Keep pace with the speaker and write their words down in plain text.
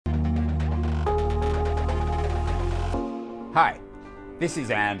Hi, this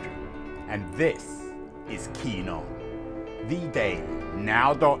is Andrew, and this is Keen On, the daily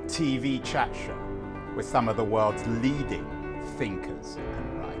Now.tv chat show with some of the world's leading thinkers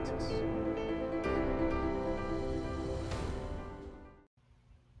and writers.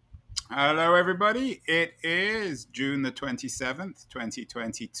 Hello, everybody. It is June the 27th,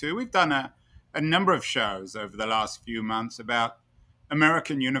 2022. We've done a number of shows over the last few months about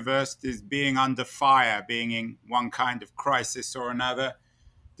American universities being under fire, being in one kind of crisis or another.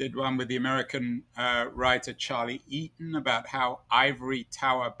 Did one with the American writer Charlie Eaton about how ivory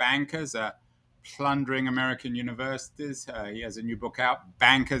tower bankers are plundering American universities. He has a new book out,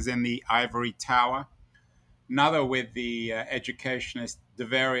 Bankers in the Ivory Tower. Another with the educationist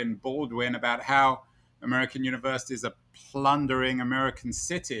Devarian Baldwin about how American universities are plundering American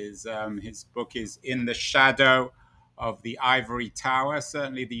cities. His book is In the Shadow of the Ivory Tower.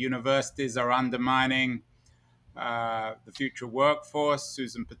 Certainly the universities are undermining the future workforce.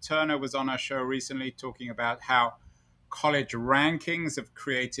 Susan Paterno was on our show recently talking about how college rankings have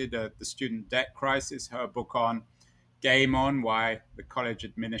created the student debt crisis. Her book on Game On, why the college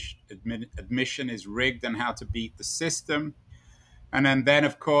admission is rigged and how to beat the system. And then,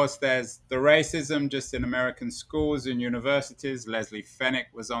 of course, there's the racism just in American schools and universities. Leslie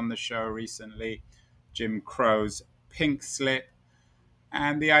Fennick was on the show recently. Jim Crow's Pink Slip.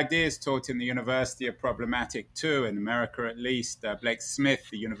 And the ideas taught in the university are problematic too, in America at least. Blake Smith,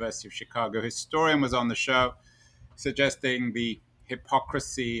 the University of Chicago historian, was on the show suggesting the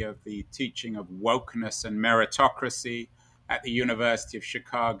hypocrisy of the teaching of wokeness and meritocracy at the University of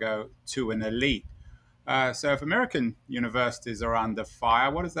Chicago to an elite. So if American universities are under fire,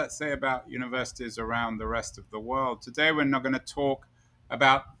 what does that say about universities around the rest of the world? Today we're not going to talk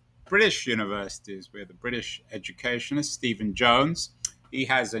about British universities. We're the British educationist, Stephen Jones. He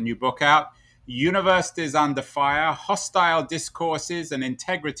has a new book out, Universities Under Fire, Hostile Discourses and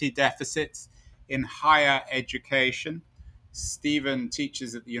Integrity Deficits in Higher Education. Stephen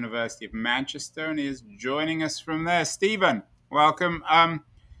teaches at the University of Manchester and he is joining us from there. Stephen, welcome. I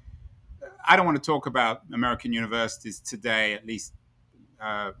don't want to talk about American universities today, at least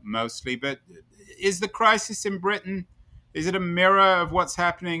mostly, but is the crisis in Britain, is it a mirror of what's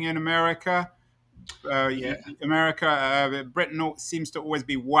happening in America? Britain seems to always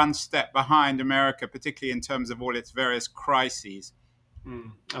be one step behind America, particularly in terms of all its various crises.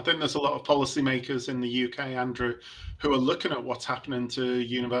 I think there's a lot of policymakers in the UK, Andrew, who are looking at what's happening to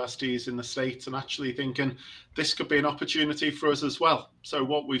universities in the States and actually thinking this could be an opportunity for us as well. So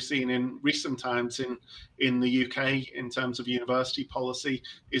what we've seen in recent times in the UK in terms of university policy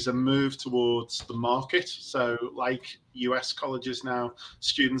is a move towards the market. So like US colleges now,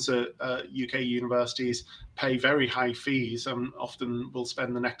 students at UK universities pay very high fees and often will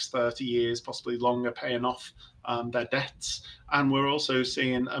spend the next 30 years, possibly longer, paying off their debts. And we're also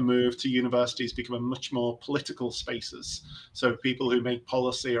seeing a move to universities becoming much more political spaces. So people who make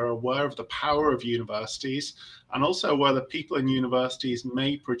policy are aware of the power of universities and also aware that people in universities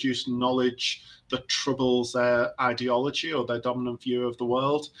may produce knowledge that troubles their ideology or their dominant view of the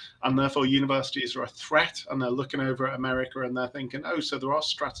world. And therefore universities are a threat, and they're looking over at America and they're thinking, oh, so there are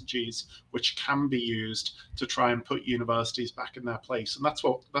strategies which can be used to try and put universities back in their place. And that's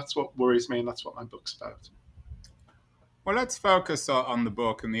what worries me, and that's what my book's about. Well, let's focus on the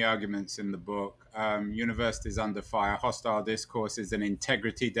book and the arguments in the book. Universities Under Fire, Hostile Discourses and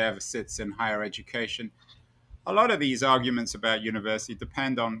Integrity Deficits in Higher Education. A lot of these arguments about university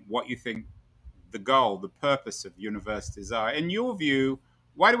depend on what you think the goal, the purpose of universities are. In your view,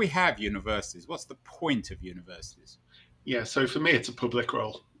 why do we have universities? What's the point of universities? Yeah, so for me, it's a public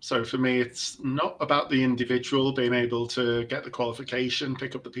role. So for me, it's not about the individual being able to get the qualification,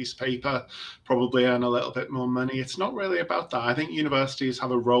 pick up the piece of paper, probably earn a little bit more money. It's not really about that. I think universities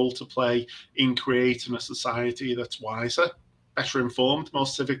have a role to play in creating a society that's wiser, better informed, more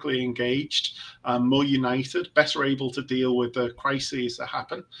civically engaged, more united, better able to deal with the crises that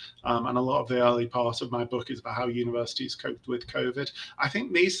happen. And a lot of the early part of my book is about how universities coped with COVID. I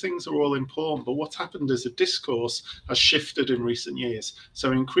think these things are all important, but what's happened is the discourse has shifted in recent years.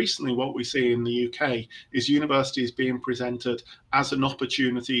 So increasingly what we see in the UK is universities being presented as an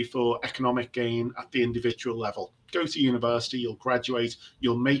opportunity for economic gain at the individual level. Go to university, you'll graduate,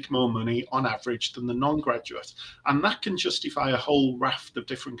 you'll make more money on average than the non-graduate. And that can justify a whole raft of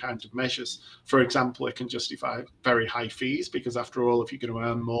different kinds of measures. For example, it can justify very high fees because after all, if you're going to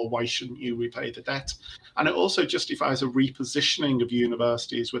earn more, why shouldn't you repay the debt? And it also justifies a repositioning of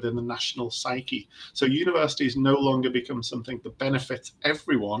universities within the national psyche. So universities no longer become something that benefits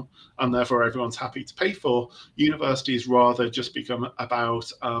everyone and therefore everyone's happy to pay for. Universities rather just become about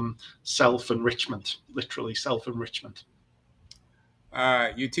self-enrichment, literally self-enrichment.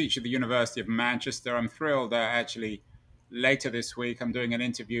 You teach at the University of Manchester. I'm thrilled. Actually, later this week, I'm doing an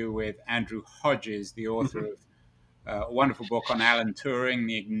interview with Andrew Hodges, the author of a wonderful book on Alan Turing,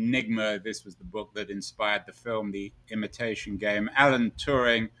 The Enigma. This was the book that inspired the film, The Imitation Game. Alan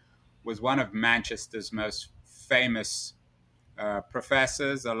Turing was one of Manchester's most famous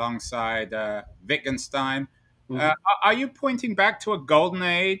professors, alongside Wittgenstein. Mhm. Are you pointing back to a golden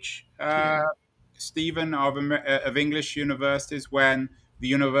age, Yeah. Stephen, of English universities when the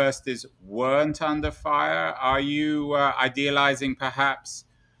universities weren't under fire? Are you idealizing perhaps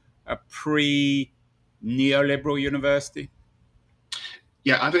a pre neoliberal university?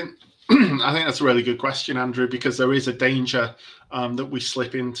 Yeah, I think I think that's a really good question, Andrew, because there is a danger that we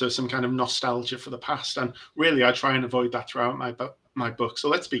slip into some kind of nostalgia for the past, and really, I try and avoid that throughout my book. So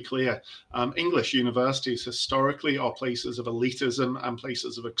let's be clear: English universities historically are places of elitism and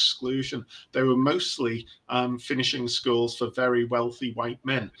places of exclusion. They were mostly finishing schools for very wealthy white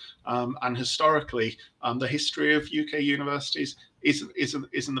men, and historically, the history of UK universities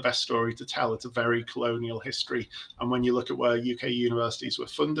isn't the best story to tell. It's a very colonial history, and when you look at where UK universities were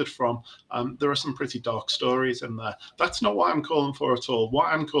funded from, there are some pretty dark stories in there. That's not what I'm calling for at all. What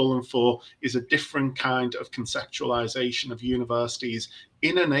I'm calling for is a different kind of conceptualization of universities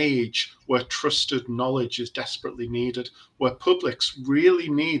in an age where trusted knowledge is desperately needed, where publics really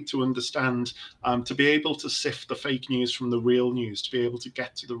need to understand, to be able to sift the fake news from the real news, to be able to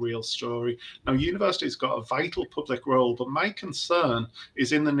get to the real story. Now, universities got a vital public role, but my concern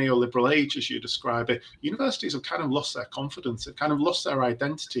is in the neoliberal age, as you describe it, universities have kind of lost their confidence, they've kind of lost their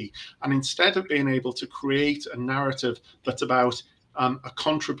identity. And instead of being able to create a narrative that's about a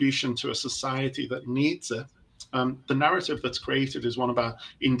contribution to a society that needs it, the narrative that's created is one about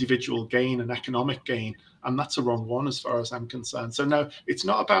individual gain and economic gain, and that's a wrong one as far as I'm concerned. So no, it's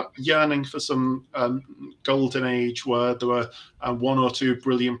not about yearning for some golden age where there were one or two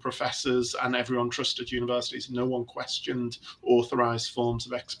brilliant professors and everyone trusted universities. No one questioned authorized forms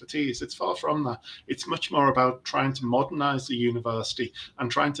of expertise. It's far from that. It's much more about trying to modernize the university and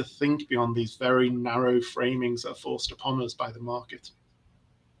trying to think beyond these very narrow framings that are forced upon us by the market.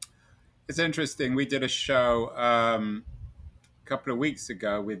 It's interesting. We did a show a couple of weeks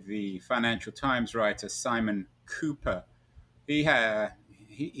ago with the Financial Times writer Simon Cooper. He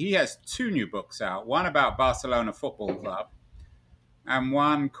has two new books out, one about Barcelona Football Club and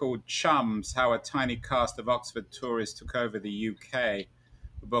one called Chums, How a Tiny Cast of Oxford Tourists Took Over the UK, a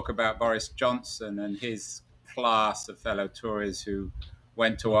book about Boris Johnson and his class of fellow Tories who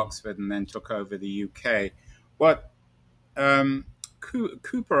went to Oxford and then took over the UK. What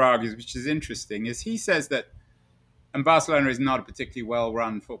Cooper argues, which is interesting, is he says that, and Barcelona is not a particularly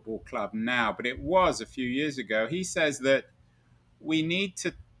well-run football club now, but it was a few years ago. He says that we need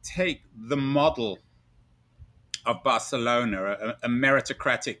to take the model of Barcelona, a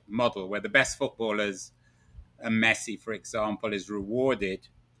meritocratic model where the best footballers, Messi, for example, is rewarded,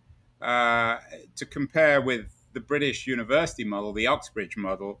 to compare with the British university model, the Oxbridge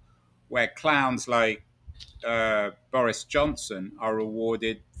model, where clowns like Boris Johnson are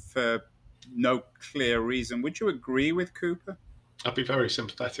rewarded for no clear reason. Would you agree with Cooper? I'd be very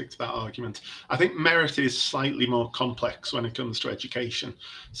sympathetic to that argument. I think merit is slightly more complex when it comes to education.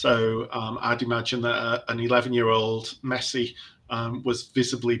 So I'd imagine that an 11-year-old Messi was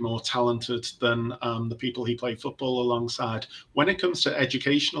visibly more talented than the people he played football alongside. When it comes to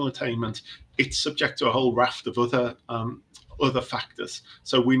educational attainment, it's subject to a whole raft of other factors.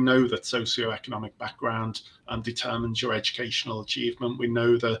 So we know that socioeconomic background determines your educational achievement. We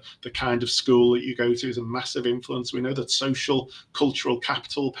know the kind of school that you go to is a massive influence. We know that social, cultural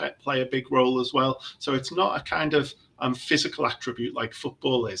capital play a big role as well. So it's not a kind of physical attribute like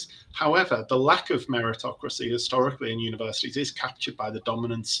football is. However, the lack of meritocracy historically in universities is captured by the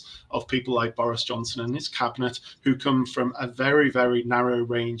dominance of people like Boris Johnson and his cabinet, who come from a very, very narrow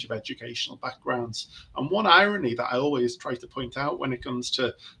range of educational backgrounds. And one irony that I always try to point out when it comes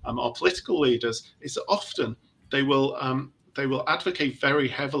to our political leaders is that often they will advocate very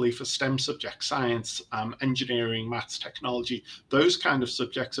heavily for STEM subjects, science, engineering, maths, technology. Those kind of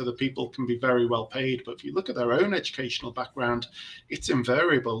subjects are the people can be very well paid. But if you look at their own educational background, it's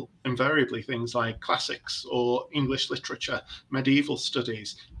invariably things like classics or English literature, medieval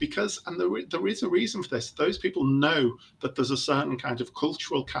studies. And there is a reason for this. Those people know that there's a certain kind of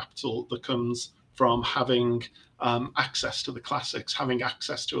cultural capital that comes from having access to the classics, having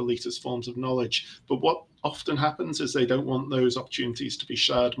access to elitist forms of knowledge. But what often happens is they don't want those opportunities to be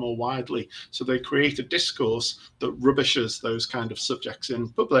shared more widely. So they create a discourse that rubbishes those kind of subjects in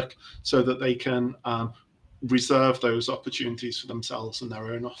public so that they can reserve those opportunities for themselves and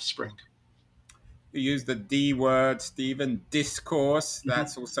their own offspring. You use the D word, Stephen, discourse.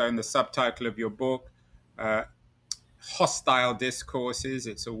 That's also in the subtitle of your book. Uh, Hostile discourses.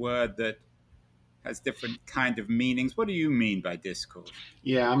 It's a word that has different kind of meanings. What do you mean by discourse?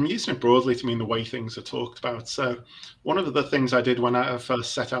 Yeah, I'm using it broadly to mean the way things are talked about. So, one of the things I did when I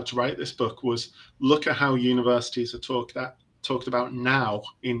first set out to write this book was look at how universities are talked about now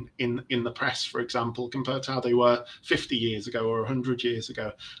in the press, for example, compared to how they were 50 years ago or 100 years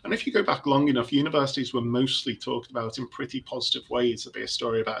ago. And if you go back long enough, universities were mostly talked about in pretty positive ways. There'd be a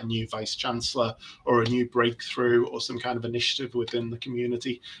story about a new vice chancellor or a new breakthrough or some kind of initiative within the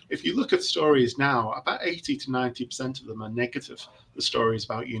community. If you look at stories now, about 80 to 90% of them are negative, the stories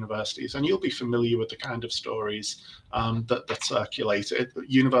about universities. And you'll be familiar with the kind of stories that circulate.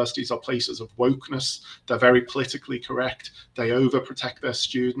 Universities are places of wokeness. They're very politically correct. They overprotect their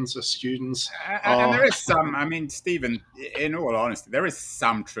students. The students And are. there is some, I mean, Stephen, in all honesty, there is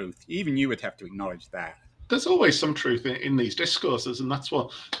some truth. Even you would have to acknowledge that. There's always some truth in these discourses, and that's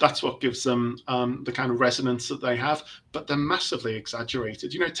what gives them the kind of resonance that they have. But they're massively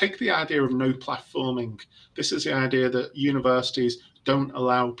exaggerated. Take the idea of no platforming. This is the idea that universities don't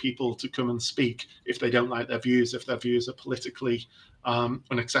allow people to come and speak if they don't like their views, if their views are politically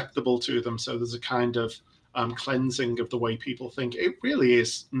unacceptable to them. So there's a kind of cleansing of the way people think. It really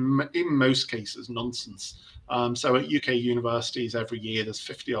is, in most cases, nonsense. So at UK universities every year, there's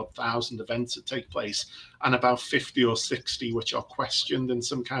 50-odd thousand events that take place, and about 50 or 60 which are questioned in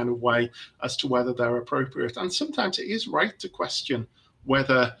some kind of way as to whether they're appropriate. And sometimes it is right to question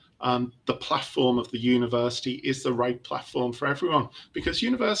whether the platform of the university is the right platform for everyone, because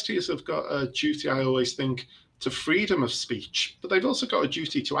universities have got a duty, I always think, to freedom of speech, but they've also got a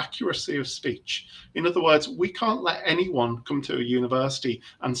duty to accuracy of speech. In other words, we can't let anyone come to a university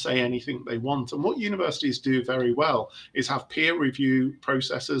and say anything they want. And what universities do very well is have peer review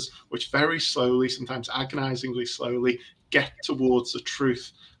processes which very slowly, sometimes agonizingly slowly, get towards the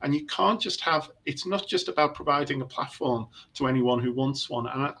truth. And you can't just it's not just about providing a platform to anyone who wants one.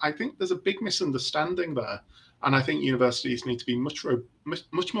 And I think there's a big misunderstanding there. And I think universities need to be much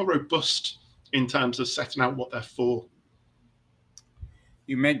more robust in terms of setting out what they're for.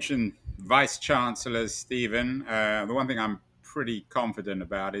 You mentioned vice chancellors, Stephen. The one thing I'm pretty confident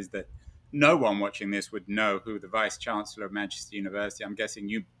about is that no one watching this would know who the vice chancellor of Manchester University. I'm guessing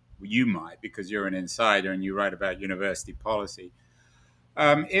you might, because you're an insider and you write about university policy.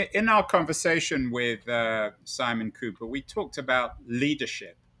 In our conversation with Simon Cooper, we talked about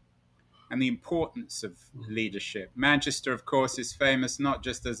leadership and the importance of leadership. Manchester, of course, is famous not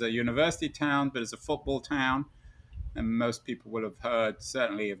just as a university town, but as a football town. And most people will have heard,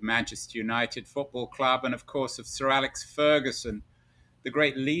 certainly, of Manchester United Football Club and, of course, of Sir Alex Ferguson, the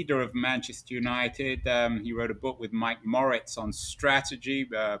great leader of Manchester United. He wrote a book with Mike Moritz on strategy.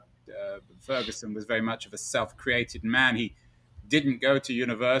 Ferguson was very much of a self-created man. He didn't go to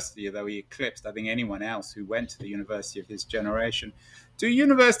university, though he eclipsed, I think, anyone else who went to the university of his generation. Do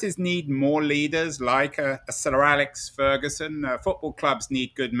universities need more leaders like a Sir Alex Ferguson? Football clubs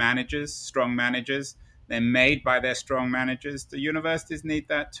need good managers, strong managers. They're made by their strong managers. Do universities need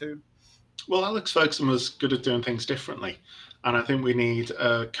that too? Well, Alex Ferguson was good at doing things differently. And I think we need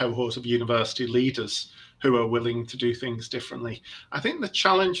a cohort of university leaders who are willing to do things differently. I think the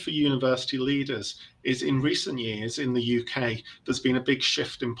challenge for university leaders is in recent years in the UK, there's been a big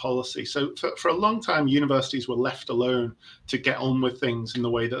shift in policy. So for a long time, universities were left alone to get on with things in the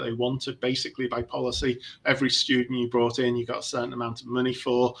way that they wanted, basically by policy. Every student you brought in, you got a certain amount of money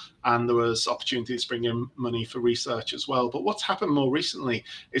for, and there was opportunities to bring in money for research as well. But what's happened more recently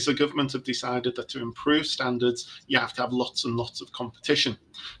is the government have decided that to improve standards, you have to have lots and lots of competition.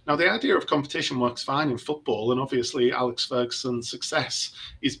 Now, the idea of competition works fine in football, and obviously Alex Ferguson's success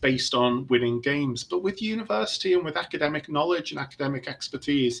is based on winning games. But with university and with academic knowledge and academic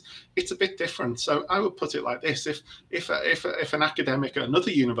expertise, it's a bit different. So I would put it like this: if an academic at another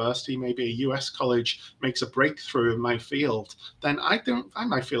university, maybe a US college, makes a breakthrough in my field, then I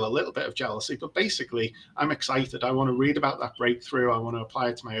might feel a little bit of jealousy. But basically, I'm excited. I want to read about that breakthrough. I want to apply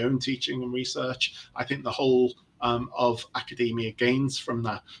it to my own teaching and research. I think the whole of academia gains from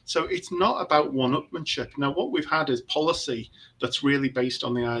that. So it's not about one-upmanship. Now, what we've had is policy that's really based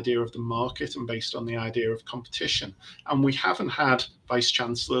on the idea of the market and based on the idea of competition. And we haven't had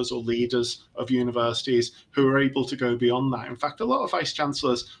vice-chancellors or leaders of universities who are able to go beyond that. In fact, a lot of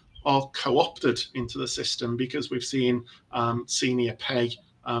vice-chancellors are co-opted into the system because we've seen senior pay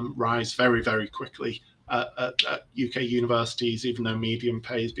rise very, very quickly at UK universities, even though median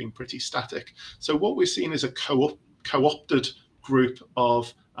pay has been pretty static. So what we've seen is a co-opted group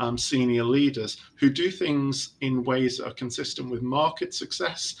of senior leaders who do things in ways that are consistent with market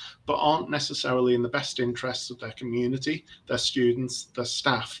success, but aren't necessarily in the best interests of their community, their students, their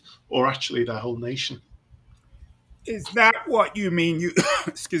staff, or actually their whole nation. Is that what you mean? You,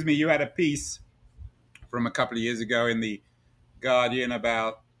 excuse me, you had a piece from a couple of years ago in the Guardian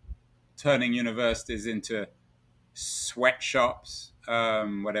about turning universities into sweatshops,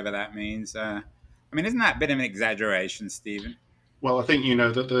 whatever that means. I mean, isn't that a bit of an exaggeration, Stephen? Well, I think you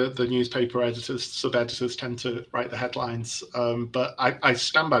know that the newspaper editors, sub-editors tend to write the headlines, but I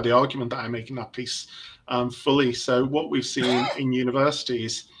stand by the argument that I make in that piece fully. So what we've seen in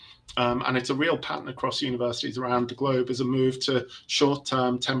universities, and it's a real pattern across universities around the globe, is a move to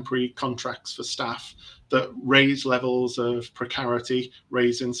short-term temporary contracts for staff that raise levels of precarity,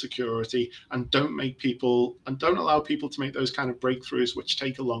 raise insecurity, and don't allow people to make those kind of breakthroughs which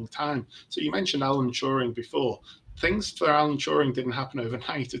take a long time. So you mentioned Alan Turing before. Things for Alan Turing didn't happen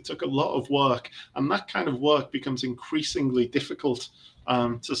overnight. It took a lot of work, and that kind of work becomes increasingly difficult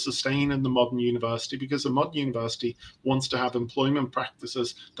to sustain in the modern university, because the modern university wants to have employment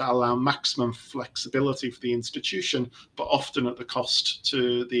practices that allow maximum flexibility for the institution, but often at the cost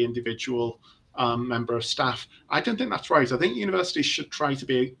to the individual member of staff. I don't think that's right. I think universities should try to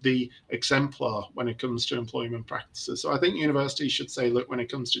be the exemplar when it comes to employment practices. So I think universities should say, look, when it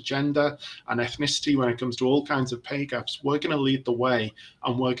comes to gender and ethnicity, when it comes to all kinds of pay gaps, we're going to lead the way,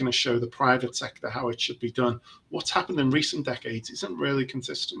 and we're going to show the private sector how it should be done. What's happened in recent decades isn't really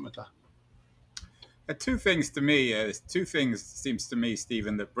consistent with that. Two things seems to me,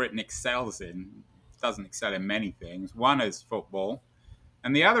 Stephen, that Britain excels in. Doesn't excel in many things. One is football,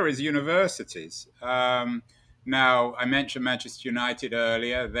 and the other is universities. Now, I mentioned Manchester United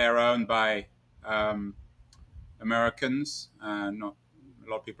earlier. They're owned by Americans. Not a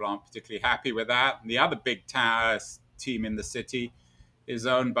lot of people aren't particularly happy with that. And the other big team in the city is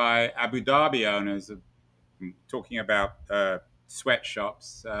owned by Abu Dhabi owners. Talking about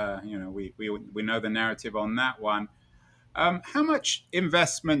sweatshops, we know the narrative on that one. How much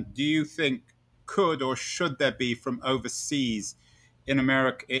investment do you think could or should there be from overseas in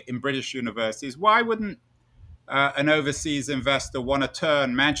America, in British universities? Why wouldn't an overseas investor want to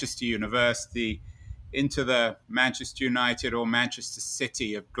turn Manchester University into the Manchester United or Manchester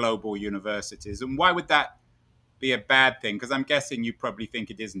City of global universities? And why would that be a bad thing? Because I'm guessing you probably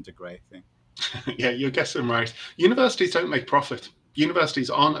think it isn't a great thing. Yeah, you're guessing right. Universities don't make profit. Universities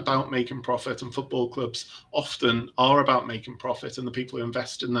aren't about making profit, and football clubs often are about making profit, and the people who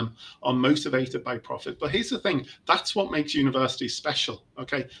invest in them are motivated by profit. But here's the thing, that's what makes universities special,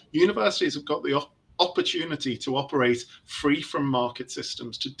 okay? Universities have got the opportunity to operate free from market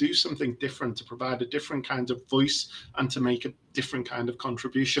systems, to do something different, to provide a different kind of voice, and to make a different kind of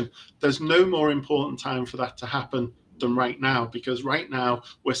contribution. There's no more important time for that to happen than right now, because right now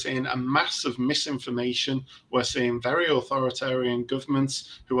we're seeing a massive misinformation. We're seeing very authoritarian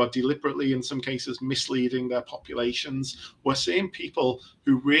governments who are deliberately, in some cases, misleading their populations. We're seeing people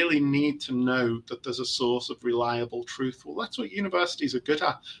who really need to know that there's a source of reliable truth. Well, that's what universities are good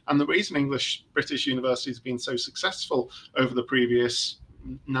at. And the reason British universities have been so successful over the previous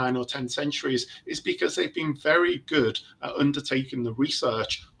 9 or 10 centuries is because they've been very good at undertaking the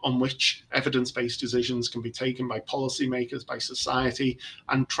research on which evidence-based decisions can be taken by policymakers, by society,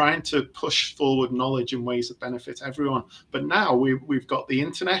 and trying to push forward knowledge in ways that benefit everyone. But now we've got the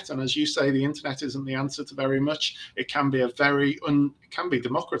internet, and as you say, the internet isn't the answer to very much. It can be it can be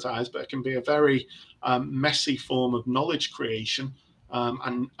democratized, but it can be a very messy form of knowledge creation.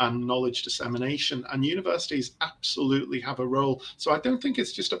 And knowledge dissemination, and universities absolutely have a role. So I don't think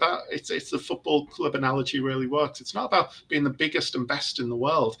it's just about it's the football club analogy really works. It's not about being the biggest and best in the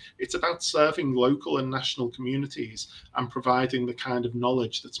world. It's about serving local and national communities and providing the kind of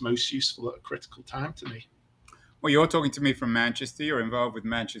knowledge that's most useful at a critical time to me. Well, you're talking to me from Manchester. You're involved with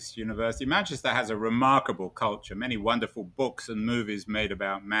Manchester University. Manchester has a remarkable culture, many wonderful books and movies made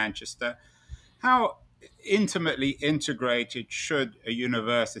about Manchester. How intimately integrated should a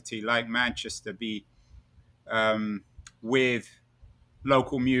university like Manchester be with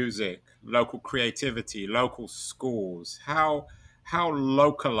local music, local creativity, local schools? How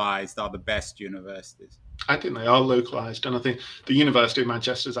localized are the best universities? I think they are localized, and I think the University of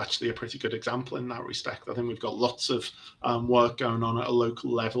Manchester is actually a pretty good example in that respect. I think we've got lots of work going on at a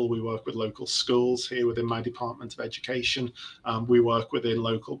local level. We work with local schools here within my Department of Education. We work with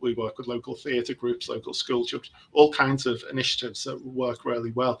local theatre groups, local school children, all kinds of initiatives that work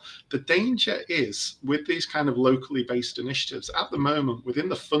really well. The danger is with these kind of locally based initiatives at the moment within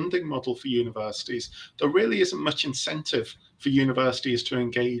the funding model for universities, there really isn't much incentive for universities to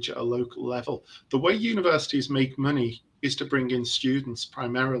engage at a local level. The way universities universities make money is to bring in students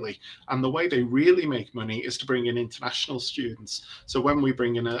primarily. And the way they really make money is to bring in international students. So when we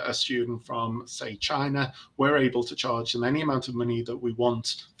bring in a student from, say, China, we're able to charge them any amount of money that we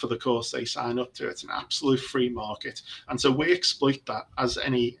want for the course they sign up to. It's an absolute free market. And so we exploit that, as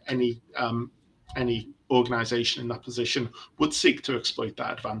any organization in that position would seek to exploit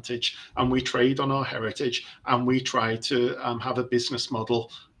that advantage. And we trade on our heritage, and we try to have a business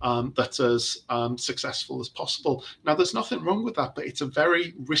model that's as successful as possible. Now, there's nothing wrong with that, but it's a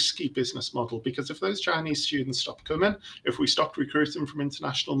very risky business model, because if those Chinese students stop coming, if we stop recruiting from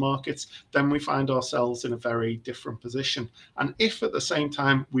international markets, then we find ourselves in a very different position. And if at the same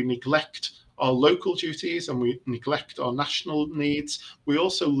time we neglect our local duties and we neglect our national needs, we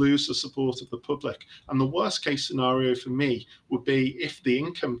also lose the support of the public. And the worst case scenario for me would be if the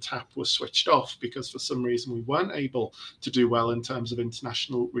income tap was switched off because for some reason we weren't able to do well in terms of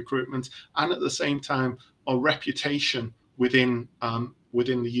international recruitment, and at the same time our reputation within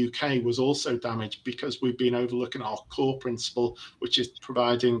the UK was also damaged because we've been overlooking our core principle, which is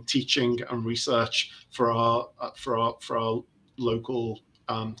providing teaching and research for our local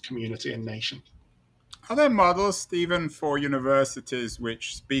community and nation. Are there models, Stephen, for universities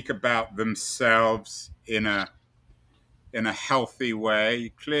which speak about themselves in a healthy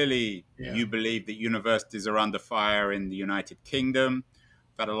way? Clearly, you believe that universities are under fire in the United Kingdom.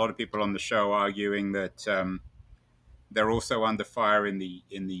 I've had a lot of people on the show arguing that they're also under fire in the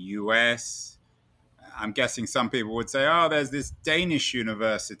US. I'm guessing some people would say, oh, there's this Danish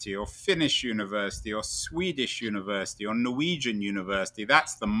university or Finnish university or Swedish university or Norwegian university.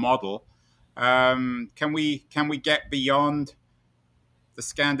 That's the model. Can we get beyond the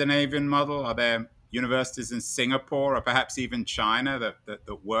Scandinavian model? Are there universities in Singapore or perhaps even China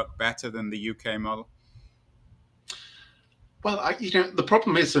that work better than the UK model? Well, the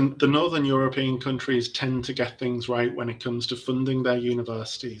problem is that the Northern European countries tend to get things right when it comes to funding their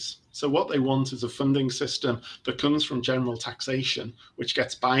universities. So what they want is a funding system that comes from general taxation, which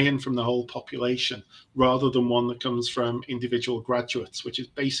gets buy-in from the whole population, rather than one that comes from individual graduates, which is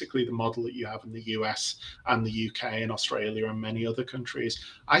basically the model that you have in the US and the UK and Australia and many other countries.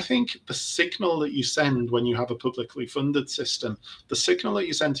 I think the signal that you send when you have a publicly funded system, the signal that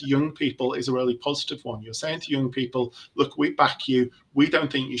you send to young people is a really positive one. You're saying to young people, look, we back you. We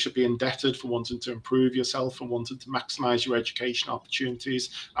don't think you should be indebted for wanting to improve yourself and wanting to maximize your education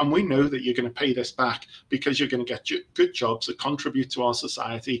opportunities. And we know that you're going to pay this back because you're going to get good jobs that contribute to our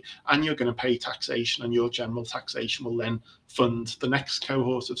society, and you're going to pay taxation, and your general taxation will then fund the next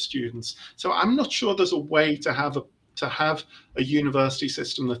cohort of students. So I'm not sure there's a way to have a university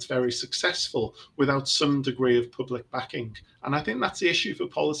system that's very successful without some degree of public backing. And I think that's the issue for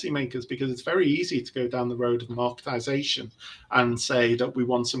policymakers, because it's very easy to go down the road of marketization and say that we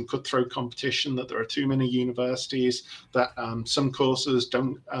want some cutthroat competition, that there are too many universities, that some courses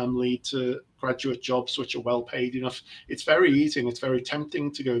don't lead to graduate jobs which are well paid enough. It's very easy and it's very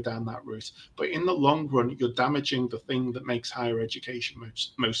tempting to go down that route. But in the long run, you're damaging the thing that makes higher education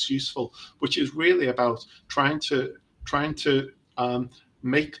most useful, which is really about trying to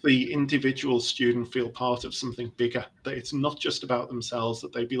make the individual student feel part of something bigger, that it's not just about themselves,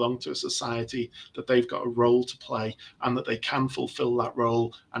 that they belong to a society, that they've got a role to play, and that they can fulfill that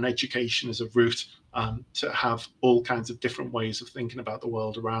role. And education is a route to have all kinds of different ways of thinking about the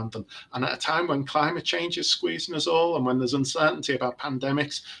world around them. And at a time when climate change is squeezing us all, and when there's uncertainty about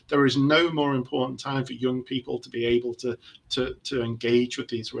pandemics, there is no more important time for young people to be able to engage with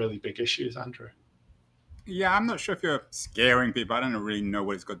these really big issues, Andrew. Yeah, I'm not sure if you're scaring people. I don't really know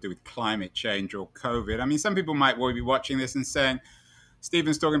what it's got to do with climate change or COVID. I mean, some people might well be watching this and saying,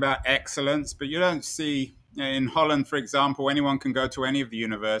 Stephen's talking about excellence, but you don't see, in Holland, for example, anyone can go to any of the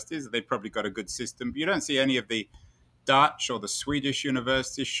universities. They've probably got a good system, but you don't see any of the Dutch or the Swedish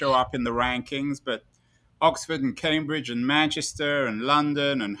universities show up in the rankings. But Oxford and Cambridge and Manchester and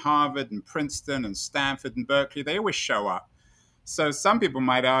London and Harvard and Princeton and Stanford and Berkeley, they always show up. So some people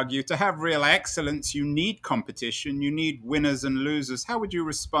might argue to have real excellence, you need competition, you need winners and losers. How would you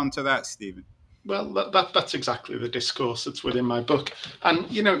respond to that, Stephen? Well, that's exactly the discourse that's within my book. And,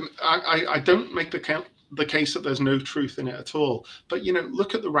 I don't make the case that there's no truth in it at all. But,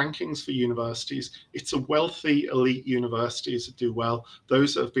 look at the rankings for universities. It's a wealthy elite universities that do well,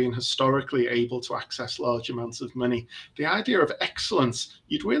 those that have been historically able to access large amounts of money. The idea of excellence,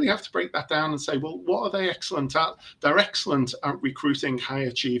 you'd really have to break that down and say, well, what are they excellent at? They're excellent at recruiting high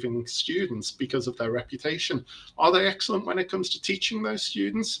achieving students because of their reputation. Are they excellent when it comes to teaching those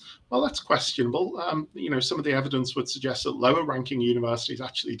students? Well, that's questionable. Some of the evidence would suggest that lower ranking universities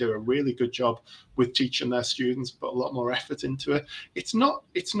actually do a really good job with teaching their students, put a lot more effort into it. It's not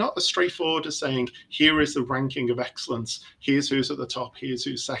as straightforward as saying, here is the ranking of excellence, here's who's at the top, here's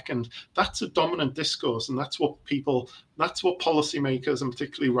who's second. That's a dominant discourse, and that's what policymakers and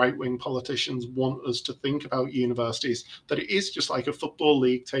particularly right-wing politicians want us to think about universities, that it is just like a football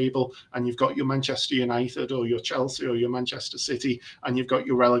league table, and you've got your Manchester United or your Chelsea or your Manchester City, and you've got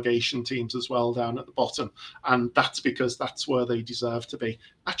your relegation teams as well down at the bottom. And that's because that's where they deserve to be.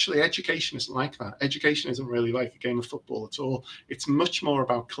 Actually, education isn't like that. Education isn't really like a game of football at all. It's much more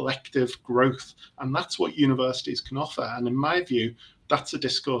about collective growth. And that's what universities can offer. And in my view, that's a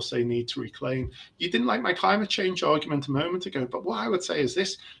discourse they need to reclaim. You didn't like my climate change argument a moment ago, but what I would say is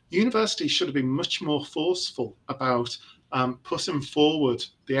this: universities should have been much more forceful about putting forward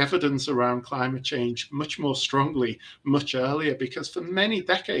the evidence around climate change much more strongly, much earlier, because for many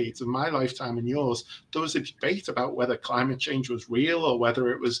decades of my lifetime and yours, there was a debate about whether climate change was real or whether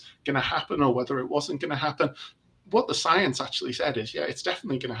it was going to happen or whether it wasn't going to happen. What the science actually said is, yeah, it's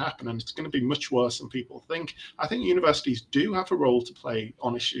definitely going to happen, and it's going to be much worse than people think. I think universities do have a role to play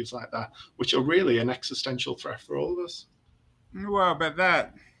on issues like that, which are really an existential threat for all of us. Well, but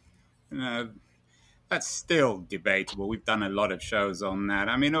that, you know, that's still debatable. We've done a lot of shows on that.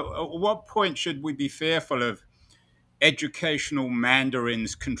 I mean, at what point should we be fearful of educational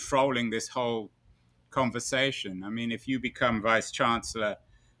mandarins controlling this whole conversation? I mean, if you become Vice Chancellor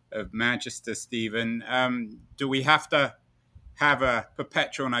of Manchester, Stephen, do we have to have a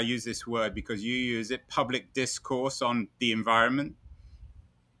perpetual, and I use this word because you use it, public discourse on the environment?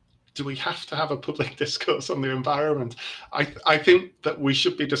 Do we have to have a public discourse on the environment? I think that we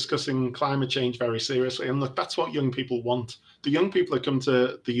should be discussing climate change very seriously. And look, that's what young people want. The young people that come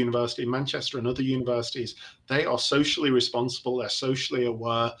to the University of Manchester and other universities, they are socially responsible, they're socially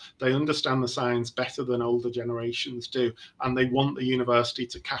aware, they understand the science better than older generations do, and they want the university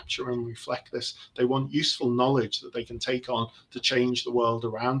to capture and reflect this. They want useful knowledge that they can take on to change the world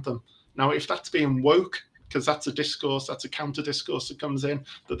around them. Now, if that's being woke, because that's a discourse, that's a counter discourse that comes in,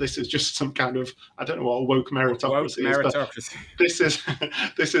 that this is just some kind of, I don't know what a woke meritocracy is, but this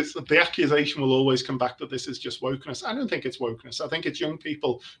is the accusation will always come back that this is just wokeness. I don't think it's wokeness. I think it's young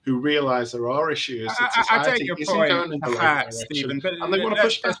people who realize there are issues that society isn't going in the right direction, Stephen, but and they want to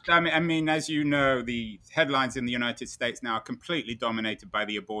push back. I mean, as you know, the headlines in the United States now are completely dominated by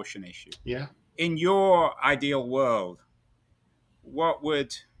the abortion issue. Yeah. In your ideal world, what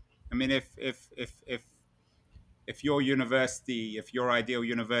would, I mean, if your university, if your ideal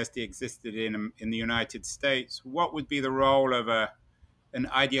university existed in the United States, what would be the role of an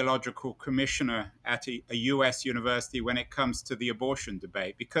ideological commissioner at a US university when it comes to the abortion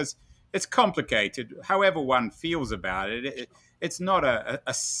debate? Because it's complicated, however one feels about it. It's not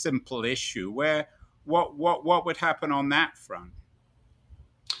a simple issue. What would happen on that front?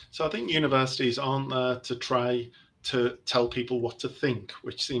 So I think universities aren't there to try to tell people what to think,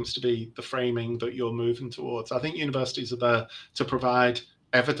 which seems to be the framing that you're moving towards. I think universities are there to provide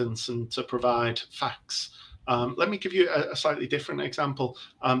evidence and to provide facts. Let me give you a slightly different example.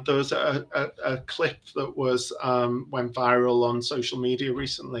 There was a clip that went viral on social media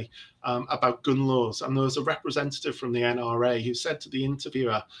recently about gun laws, and there was a representative from the NRA who said to the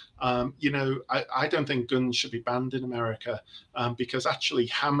interviewer, I don't think guns should be banned in America because actually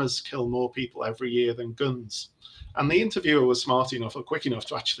hammers kill more people every year than guns. And the interviewer was smart enough or quick enough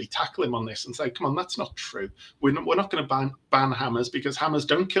to actually tackle him on this and say, come on, that's not true. We're not going to ban hammers because hammers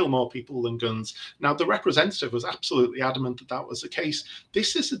don't kill more people than guns. Now, the representative was absolutely adamant that that was the case.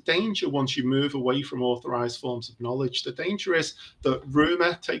 This is a danger once you move away from authorized forms of knowledge. The danger is that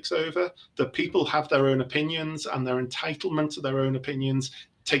rumor takes over, that people have their own opinions, and their entitlement to their own opinions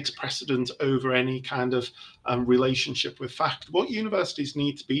takes precedent over any kind of relationship with fact. What universities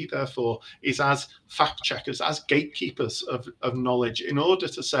need to be there for is as fact checkers, as gatekeepers of knowledge, in order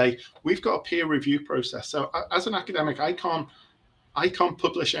to say, we've got a peer review process. So as an academic, I can't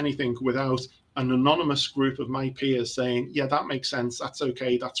publish anything without an anonymous group of my peers saying, yeah, that makes sense, that's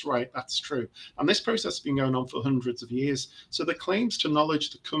okay, that's right, that's true. And this process has been going on for hundreds of years. So the claims to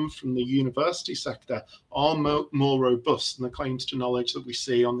knowledge that come from the university sector are more robust than the claims to knowledge that we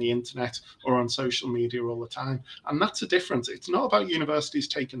see on the internet or on social media all the time. And that's a difference. It's not about universities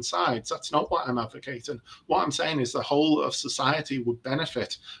taking sides. That's not what I'm advocating. What I'm saying is the whole of society would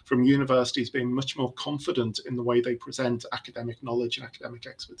benefit from universities being much more confident in the way they present academic knowledge and academic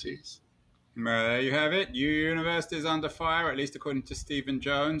expertise. Well, there you have it. Your university is under fire, at least according to Stephen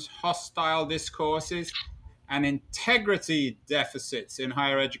Jones. Hostile discourses and integrity deficits in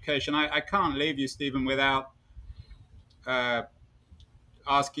higher education. I can't leave you, Stephen, without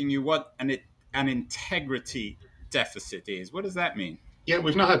asking you what an integrity deficit is. What does that mean? Yeah,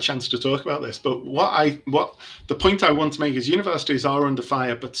 we've not had a chance to talk about this, but what the point I want to make is universities are under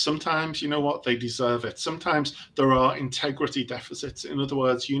fire, but sometimes, you know what, they deserve it. Sometimes there are integrity deficits. In other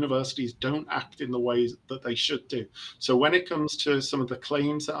words, universities don't act in the ways that they should do. So when it comes to some of the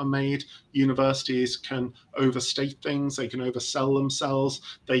claims that are made, universities can overstate things, they can oversell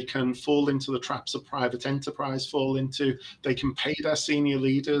themselves, they can fall into the traps of private enterprise fall into, they can pay their senior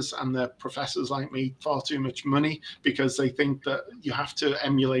leaders and their professors like me far too much money because they think that you have to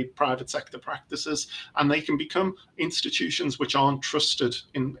emulate private sector practices, and they can become institutions which aren't trusted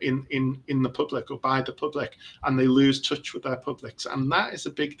in the public or by the public, and they lose touch with their publics, and that is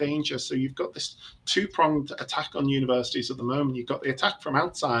a big danger. So you've got this two-pronged attack on universities at the moment. You've got the attack from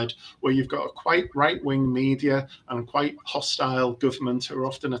outside, where you've got a quite right-wing media and quite hostile government who are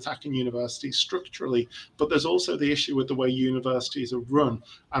often attacking universities structurally, but there's also the issue with the way universities are run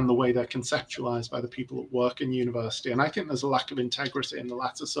and the way they're conceptualized by the people that work in university, and I think there's a lack of integrity in the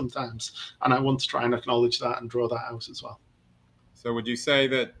latter sometimes, and I want to try and acknowledge that and draw that out as well. So would you say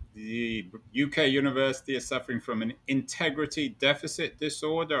that the UK university is suffering from an integrity deficit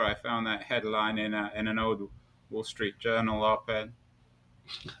disorder? I found that headline in an old Wall Street Journal op-ed.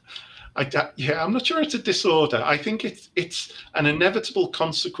 I'm not sure it's a disorder. I think it's an inevitable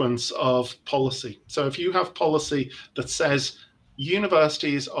consequence of policy. So if you have policy that says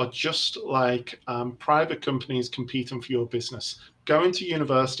universities are just like private companies competing for your business, going to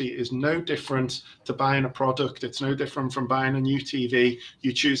university is no different to buying a product. It's no different from buying a new TV.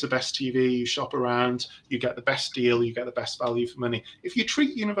 You choose the best TV, you shop around, you get the best deal, you get the best value for money. If you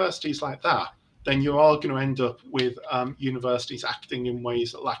treat universities like that, then you are going to end up with universities acting in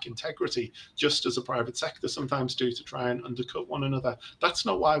ways that lack integrity, just as a private sector sometimes do to try and undercut one another. That's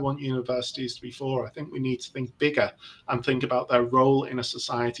not what I want universities to be for. I think we need to think bigger and think about their role in a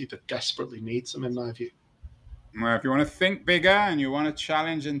society that desperately needs them, in my view. Well, if you want to think bigger and you want to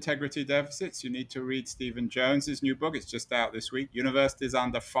challenge integrity deficits, you need to read Stephen Jones's new book. It's just out this week, Universities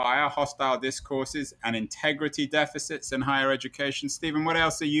Under Fire, Hostile Discourses and Integrity Deficits in Higher Education. Stephen, what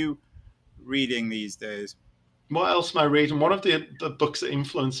else are you reading these days? What else am I reading? One of the books that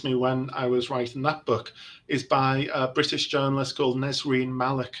influenced me when I was writing that book is by a British journalist called Nesreen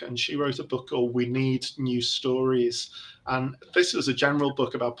Malik, and she wrote a book called We Need New Stories. And this was a general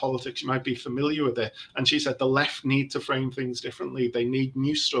book about politics. You might be familiar with it. And she said the left need to frame things differently. They need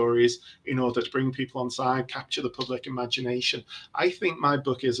new stories in order to bring people on side, capture the public imagination. I think my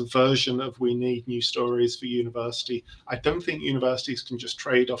book is a version of We Need New Stories for university. I don't think universities can just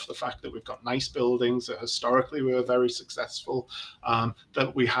trade off the fact that we've got nice buildings, that historically we were very successful,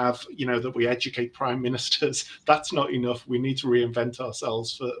 that we have, that we educate prime ministers. That's not enough. We need to reinvent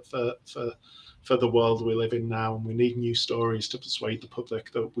ourselves for the world we live in now, and we need new stories to persuade the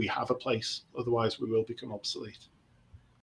public that we have a place. Otherwise, we will become obsolete.